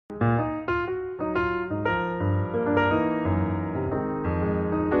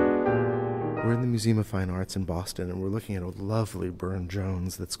Museum of Fine Arts in Boston, and we're looking at a lovely Burne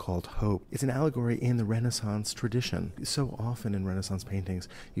Jones that's called Hope. It's an allegory in the Renaissance tradition. So often in Renaissance paintings,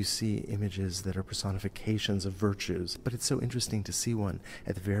 you see images that are personifications of virtues, but it's so interesting to see one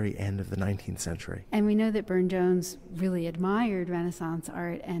at the very end of the 19th century. And we know that Burne Jones really admired Renaissance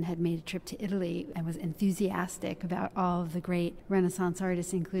art and had made a trip to Italy and was enthusiastic about all of the great Renaissance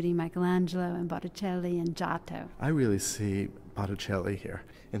artists, including Michelangelo and Botticelli and Giotto. I really see Botticelli here.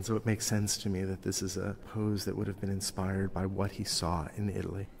 And so it makes sense to me that this is a pose that would have been inspired by what he saw in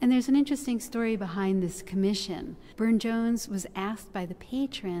Italy. And there's an interesting story behind this commission. Burne Jones was asked by the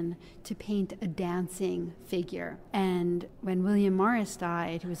patron to paint a dancing figure. And when William Morris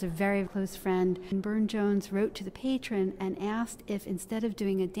died, who was a very close friend, Burne Jones wrote to the patron and asked if instead of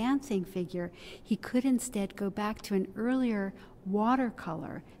doing a dancing figure, he could instead go back to an earlier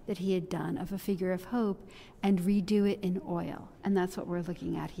watercolor that he had done of a figure of hope and redo it in oil. And that's what we're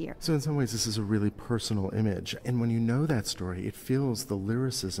looking at here. So in some ways this is a really personal image. And when you know that story, it feels the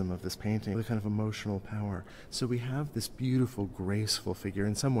lyricism of this painting, the kind of emotional power. So we have this beautiful, graceful figure.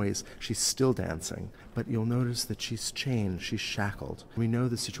 In some ways she's still dancing, but you'll notice that she's chained, she's shackled. We know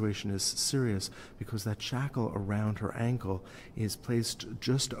the situation is serious because that shackle around her ankle is placed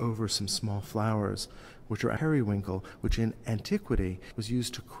just over some small flowers, which are periwinkle, which in antiquity was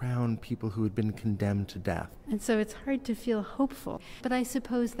used to crown people who had been condemned to death. And so it's hard to feel hopeful. But I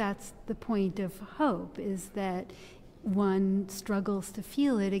suppose that's the point of hope, is that one struggles to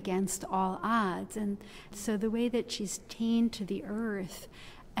feel it against all odds. And so the way that she's chained to the earth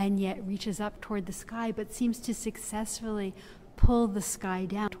and yet reaches up toward the sky, but seems to successfully pull the sky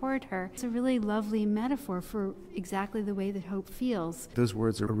down toward her. It's a really lovely metaphor for exactly the way that hope feels. Those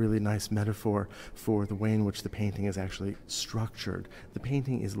words are a really nice metaphor for the way in which the painting is actually structured. The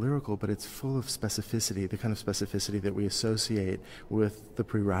painting is lyrical, but it's full of specificity, the kind of specificity that we associate with the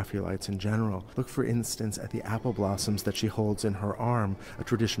pre-Raphaelites in general. Look, for instance, at the apple blossoms that she holds in her arm, a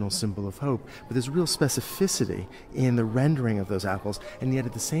traditional symbol of hope. But there's real specificity in the rendering of those apples, and yet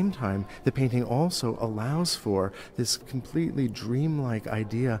at the same time, the painting also allows for this completely dreamlike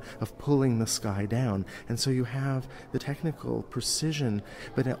idea of pulling the sky down. And so you have the technical precision,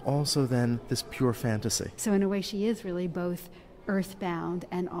 but also then this pure fantasy. So in a way, she is really both earthbound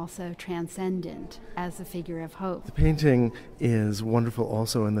and also transcendent as a figure of hope. The painting is wonderful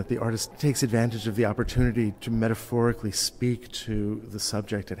also in that the artist takes advantage of the opportunity to metaphorically speak to the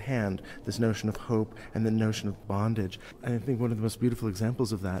subject at hand, this notion of hope and the notion of bondage. And I think one of the most beautiful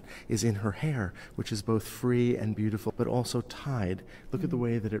examples of that is in her hair, which is both free and beautiful, but also tied. Look at the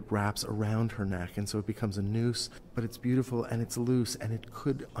way that it wraps around her neck, and so it becomes a noose, but it's beautiful and it's loose and it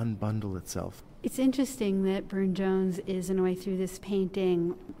could unbundle itself. It's interesting that Burne Jones is, in a way, through this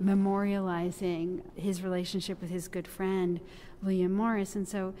painting, memorializing his relationship with his good friend, William Morris. And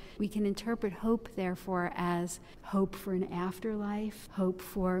so we can interpret hope, therefore, as hope for an afterlife, hope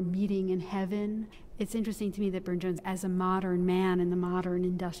for meeting in heaven. It's interesting to me that Burne Jones, as a modern man in the modern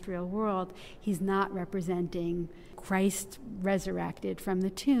industrial world, he's not representing Christ resurrected from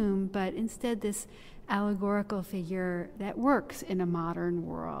the tomb, but instead this allegorical figure that works in a modern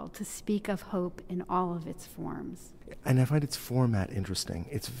world to speak of hope in all of its forms. And I find its format interesting.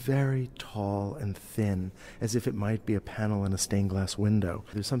 It's very tall and thin, as if it might be a panel in a stained glass window.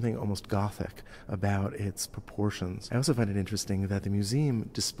 There's something almost Gothic about its proportions. I also find it interesting that the museum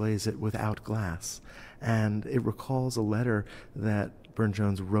displays it without glass, and it recalls a letter that Burne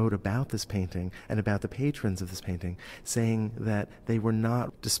Jones wrote about this painting and about the patrons of this painting, saying that they were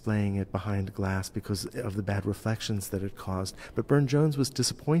not displaying it behind glass because of the bad reflections that it caused. But Burne Jones was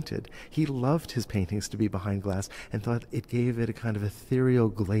disappointed. He loved his paintings to be behind glass and thought it gave it a kind of ethereal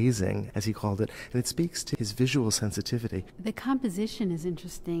glazing, as he called it, and it speaks to his visual sensitivity. The composition is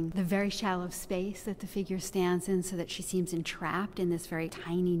interesting. The very shallow space that the figure stands in, so that she seems entrapped in this very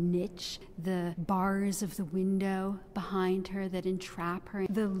tiny niche. The bars of the window behind her that entrap her.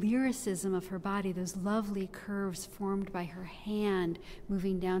 The lyricism of her body, those lovely curves formed by her hand,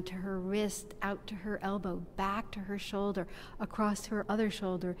 moving down to her wrist, out to her elbow, back to her shoulder, across to her other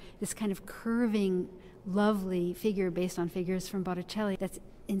shoulder, this kind of curving, lovely figure based on figures from Botticelli that's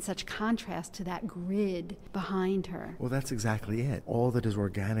in such contrast to that grid behind her. Well, that's exactly it. All that is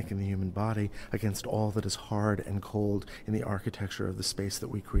organic in the human body against all that is hard and cold in the architecture of the space that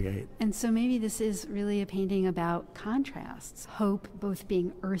we create. And so maybe this is really a painting about contrasts. Hope both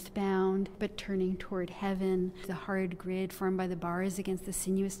being earthbound but turning toward heaven, the hard grid formed by the bars against the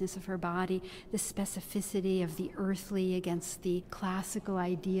sinuousness of her body, the specificity of the earthly against the classical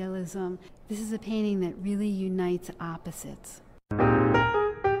idealism. This is a painting that really unites opposites.